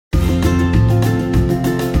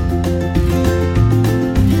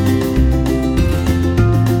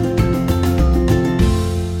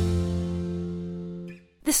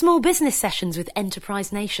Small Business Sessions with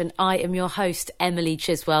Enterprise Nation. I am your host, Emily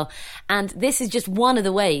Chiswell, and this is just one of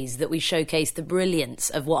the ways that we showcase the brilliance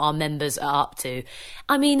of what our members are up to.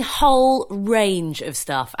 I mean, whole range of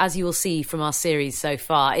stuff, as you will see from our series so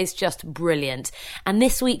far. It's just brilliant. And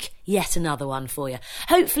this week, yet another one for you.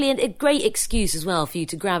 Hopefully a great excuse as well for you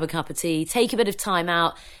to grab a cup of tea, take a bit of time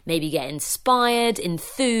out, maybe get inspired,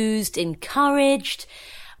 enthused, encouraged,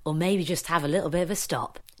 or maybe just have a little bit of a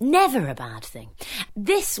stop. Never a bad thing.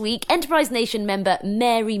 This week, Enterprise Nation member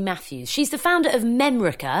Mary Matthews. She's the founder of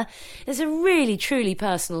Memrica. There's a really, truly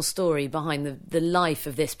personal story behind the life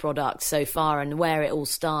of this product so far and where it all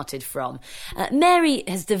started from. Mary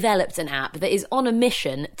has developed an app that is on a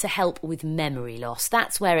mission to help with memory loss.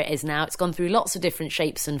 That's where it is now. It's gone through lots of different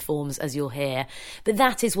shapes and forms, as you'll hear. But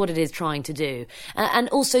that is what it is trying to do. And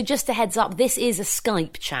also, just a heads up, this is a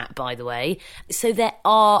Skype chat, by the way. So there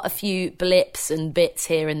are a few blips and bits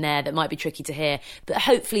here and there that might be tricky to hear, but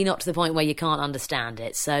hopefully not to the point where you can't understand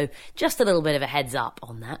it. So just a little bit of a heads up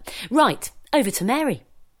on that. Right, over to Mary.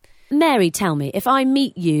 Mary, tell me, if I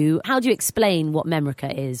meet you, how do you explain what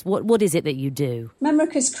Memrica is? What is it that you do?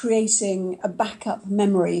 Memrica is creating a backup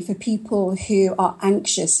memory for people who are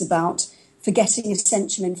anxious about forgetting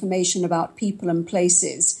essential information about people and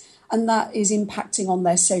places, and that is impacting on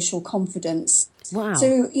their social confidence. Wow.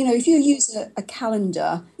 So, if you use a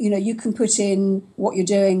calendar, you can put in what you're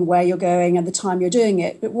doing, where you're going, and the time you're doing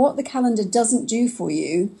it. But what the calendar doesn't do for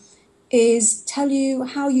you is tell you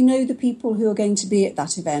how you know the people who are going to be at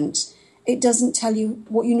that event. It doesn't tell you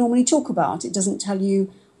what you normally talk about. It doesn't tell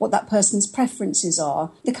you what that person's preferences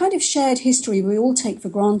are. The kind of shared history we all take for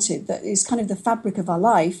granted that is kind of the fabric of our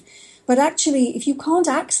life. But actually, if you can't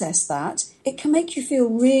access that, it can make you feel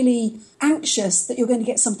really anxious that you're going to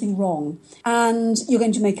get something wrong and you're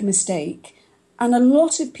going to make a mistake. And a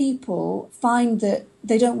lot of people find that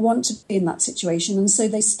they don't want to be in that situation, and so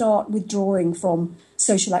they start withdrawing from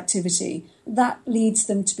social activity. That leads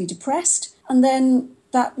them to be depressed, and then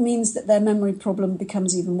that means that their memory problem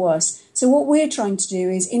becomes even worse. So what we're trying to do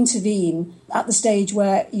is intervene at the stage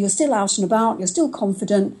where you're still out and about, you're still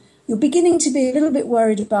confident, you're beginning to be a little bit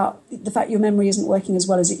worried about the fact your memory isn't working as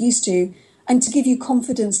well as it used to, and to give you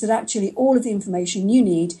confidence that actually all of the information you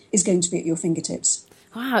need is going to be at your fingertips.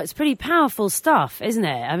 Wow, it's pretty powerful stuff, isn't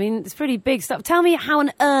it? I mean, it's pretty big stuff. Tell me how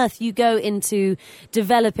on earth you go into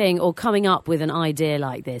developing or coming up with an idea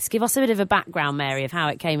like this. Give us a bit of a background, Mary, of how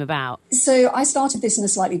it came about. So I started this in a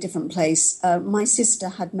slightly different place. My sister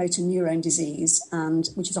had motor neurone disease,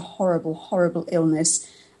 which is a horrible, horrible illness,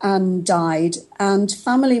 and died. And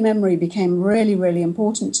family memory became really, really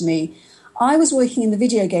important to me. I was working in the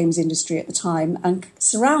video games industry at the time and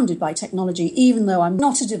surrounded by technology, even though I'm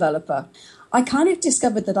not a developer. I kind of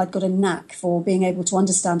discovered that I'd got a knack for being able to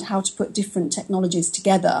understand how to put different technologies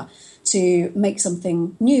together to make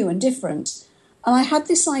something new and different. And I had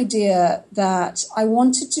this idea that I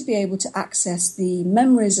wanted to be able to access the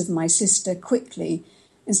memories of my sister quickly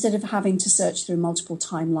instead of having to search through multiple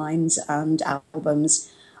timelines and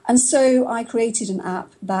albums. And so I created an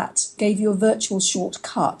app that gave you a virtual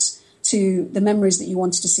shortcut to the memories that you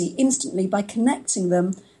wanted to see instantly by connecting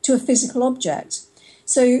them to a physical object.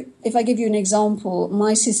 So if I give you an example,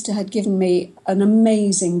 my sister had given me an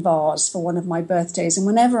amazing vase for one of my birthdays. And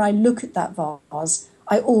whenever I look at that vase,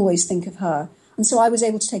 I always think of her. And so I was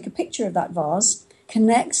able to take a picture of that vase,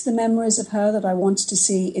 connect the memories of her that I wanted to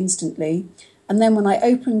see instantly. And then when I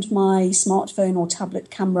opened my smartphone or tablet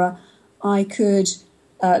camera, I could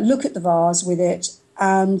look at the vase with it,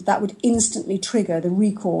 and that would instantly trigger the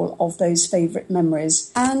recall of those favourite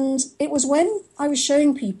memories. And it was when I was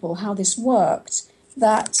showing people how this worked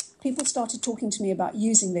that people started talking to me about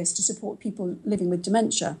using this to support people living with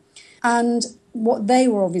dementia. And what they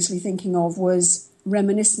were obviously thinking of was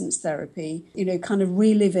reminiscence therapy, kind of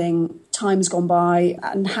reliving times gone by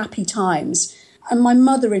and happy times. And my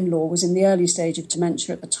mother-in-law was in the early stage of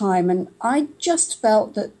dementia at the time, and I just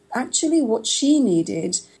felt that actually what she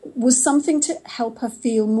needed was something to help her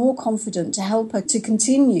feel more confident, to help her to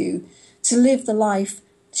continue to live the life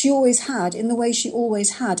she always had in the way she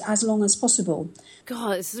always had, as long as possible.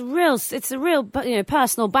 God, it's a real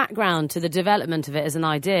personal background to the development of it as an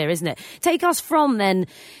idea, isn't it? Take us from then,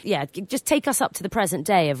 just take us up to the present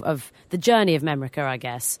day of the journey of Memrica, I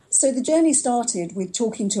guess. So the journey started with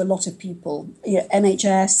talking to a lot of people,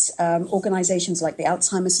 NHS, organisations like the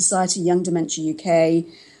Alzheimer's Society, Young Dementia UK,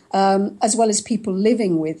 as well as people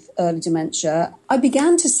living with early dementia. I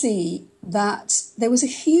began to see that there was a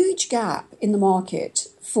huge gap in the market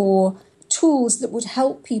for tools that would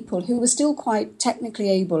help people who were still quite technically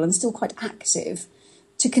able and still quite active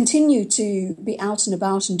to continue to be out and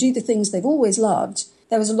about and do the things they've always loved,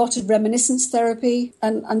 There was a lot of reminiscence therapy,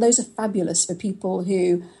 and those are fabulous for people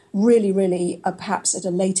who really are perhaps at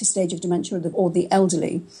a later stage of dementia or the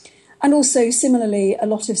elderly. And also, similarly, a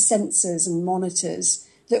lot of sensors and monitors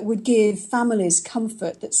that would give families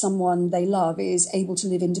comfort that someone they love is able to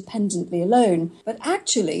live independently alone. But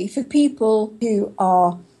actually, for people who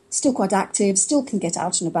are still quite active, still can get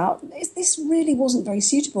out and about, this really wasn't very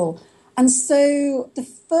suitable. And so the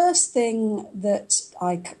first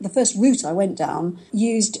route I went down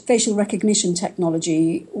used facial recognition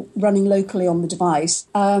technology running locally on the device.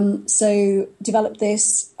 So developed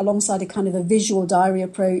this alongside a kind of a visual diary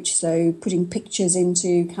approach, so putting pictures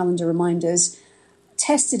into calendar reminders.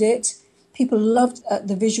 Tested it. People loved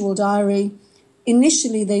the visual diary.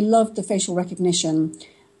 Initially, they loved the facial recognition.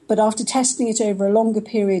 But after testing it over a longer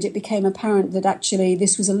period, it became apparent that actually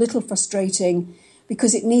this was a little frustrating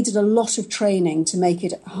because it needed a lot of training to make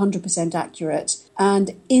it 100% accurate.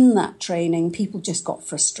 And in that training, people just got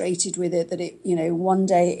frustrated with it, that one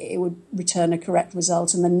day it would return a correct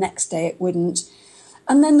result and the next day it wouldn't.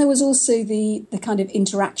 And then there was also the kind of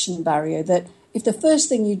interaction barrier that if the first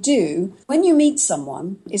thing you do when you meet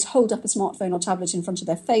someone is hold up a smartphone or tablet in front of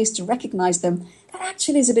their face to recognise them, that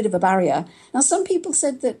actually is a bit of a barrier. Now, some people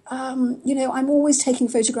said that, I'm always taking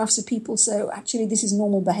photographs of people, so actually this is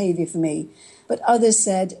normal behaviour for me. But others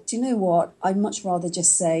said, do you know what? I'd much rather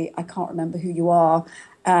just say, I can't remember who you are.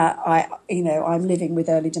 I'm living with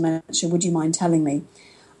early dementia. Would you mind telling me?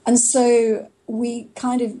 And so we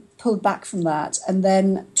kind of pulled back from that and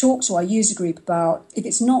then talked to our user group about if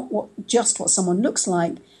it's not just what someone looks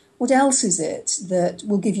like, what else is it that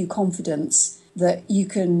will give you confidence that you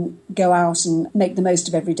can go out and make the most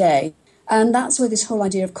of every day? And that's where this whole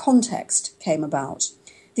idea of context came about.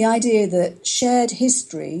 The idea that shared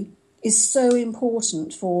history is so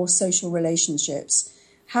important for social relationships.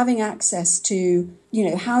 Having access to,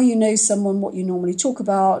 how you know someone, what you normally talk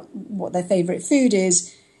about, what their favourite food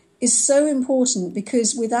is so important,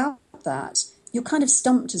 because without that, you're kind of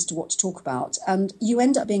stumped as to what to talk about and you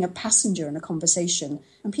end up being a passenger in a conversation,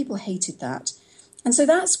 and people hated that. And so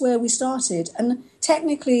that's where we started. And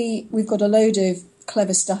technically, we've got a load of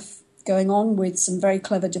clever stuff going on with some very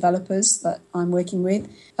clever developers that I'm working with,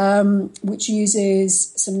 which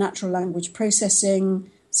uses some natural language processing,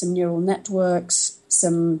 some neural networks,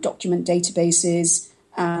 some document databases,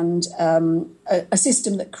 and a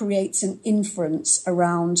system that creates an inference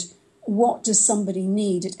around what does somebody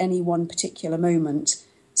need at any one particular moment.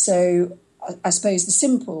 So I suppose the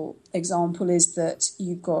simple example is that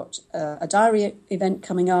you've got a diary event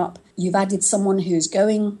coming up, you've added someone who's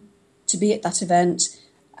going to be at that event,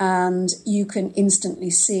 and you can instantly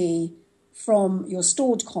see from your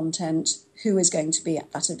stored content who is going to be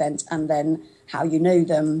at that event, and then how you know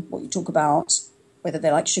them, what you talk about, whether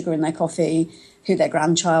they like sugar in their coffee, who their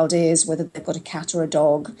grandchild is, whether they've got a cat or a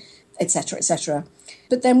dog, etc., etc.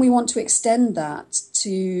 But then we want to extend that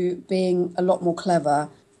to being a lot more clever,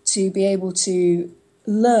 to be able to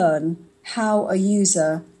learn how a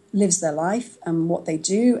user lives their life and what they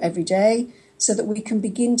do every day, so that we can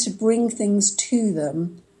begin to bring things to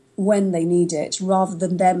them when they need it, rather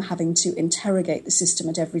than them having to interrogate the system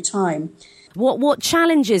at every time. What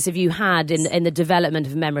challenges have you had in the development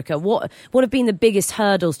of Memrica? What have been the biggest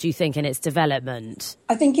hurdles, do you think, in its development?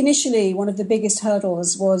 I think initially one of the biggest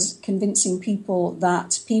hurdles was convincing people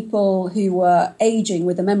that people who were ageing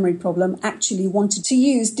with a memory problem actually wanted to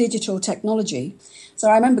use digital technology. So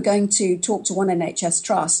I remember going to talk to one NHS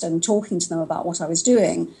trust and talking to them about what I was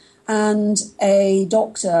doing. And a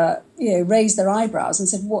doctor, raised their eyebrows and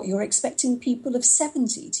said, what, you're expecting people of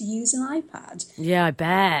 70 to use an iPad? Yeah, I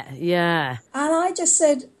bet, yeah. And I just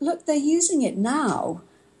said, look, they're using it now.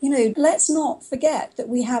 Let's not forget that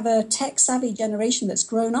we have a tech-savvy generation that's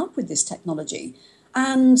grown up with this technology.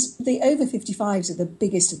 And the over 55s are the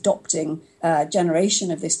biggest adopting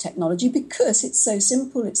generation of this technology because it's so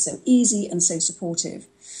simple, it's so easy and so supportive.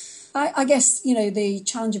 I guess, the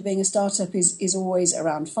challenge of being a startup is always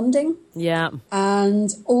around funding. Yeah. And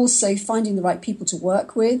also finding the right people to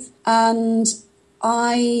work with. And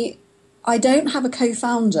I don't have a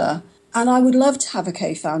co-founder, and I would love to have a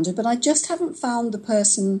co-founder, but I just haven't found the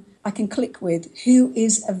person I can click with who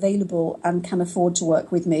is available and can afford to work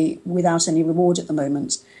with me without any reward at the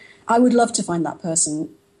moment. I would love to find that person,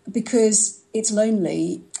 because it's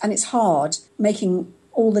lonely and it's hard making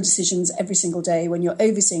all the decisions every single day when you're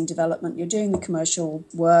overseeing development, you're doing the commercial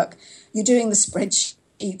work, you're doing the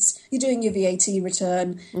spreadsheets, you're doing your VAT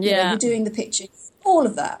return, you're doing the pitches. all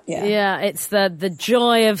of that, yeah. Yeah, it's the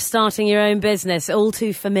joy of starting your own business, all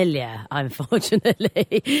too familiar,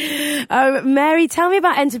 unfortunately. Mary, tell me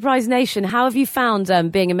about Enterprise Nation. How have you found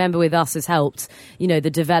being a member with us has helped, the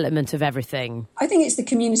development of everything? I think it's the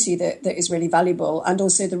community that is really valuable, and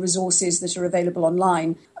also the resources that are available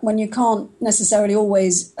online. When you can't necessarily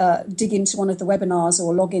always dig into one of the webinars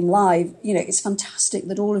or log in live, it's fantastic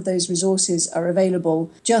that all of those resources are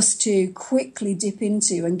available just to quickly dip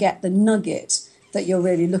into and get the nugget that you're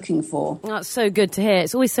really looking for. That's so good to hear.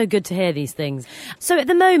 It's always so good to hear these things. So at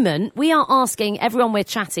the moment, we are asking everyone we're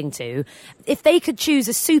chatting to if they could choose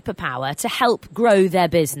a superpower to help grow their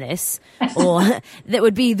business, or that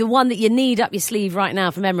would be the one that you need up your sleeve right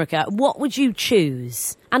now from Memrica. What would you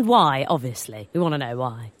choose? And why, obviously? We want to know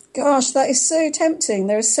why. Gosh, that is so tempting.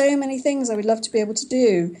 There are so many things I would love to be able to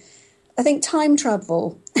do. I think time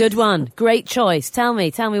travel. Good one. Great choice. Tell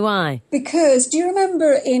me why. Because do you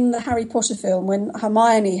remember in the Harry Potter film when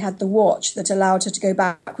Hermione had the watch that allowed her to go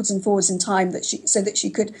backwards and forwards in time so that she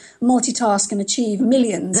could multitask and achieve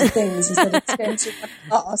millions of things instead of going to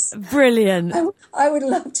one class? Brilliant. I would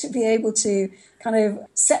love to be able to kind of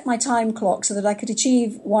set my time clock so that I could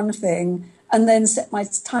achieve one thing and then set my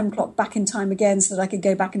time clock back in time again so that I could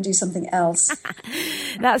go back and do something else.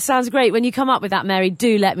 That sounds great. When you come up with that, Mary,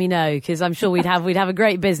 do let me know, because I'm sure we'd have a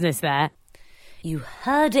great business there. You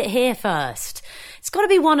heard it here first. It's got to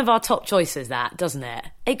be one of our top choices, that, doesn't it?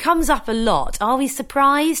 It comes up a lot. Are we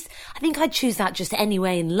surprised? I think I'd choose that just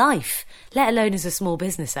anyway in life, let alone as a small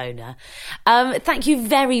business owner. Thank you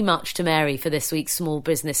very much to Mary for this week's small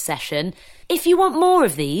business session. If you want more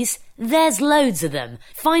of these, there's loads of them.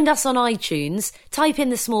 Find us on iTunes, type in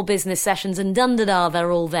the small business sessions, and dun-da-da,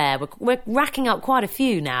 they're all there. We're racking up quite a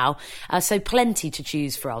few now, so plenty to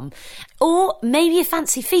choose from. Or maybe a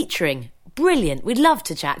fancy featuring. Brilliant. We'd love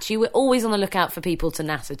to chat to you. We're always on the lookout for people to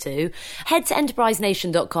natter to. Head to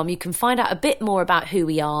enterprisenation.com. You can find out a bit more about who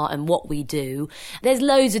we are and what we do. There's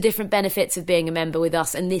loads of different benefits of being a member with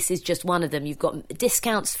us, and this is just one of them. You've got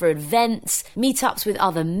discounts for events, meetups with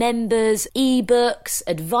other members, ebooks,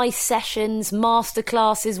 advice sessions,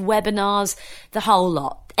 masterclasses, webinars, the whole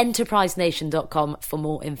lot. enterprisenation.com for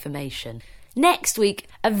more information. Next week,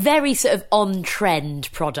 a very sort of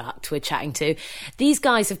on-trend product we're chatting to. These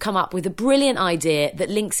guys have come up with a brilliant idea that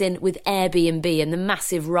links in with Airbnb and the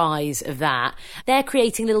massive rise of that. They're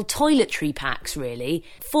creating little toiletry packs, really,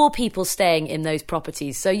 for people staying in those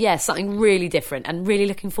properties. So, yeah, something really different, and really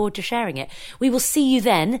looking forward to sharing it. We will see you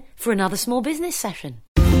then for another small business session.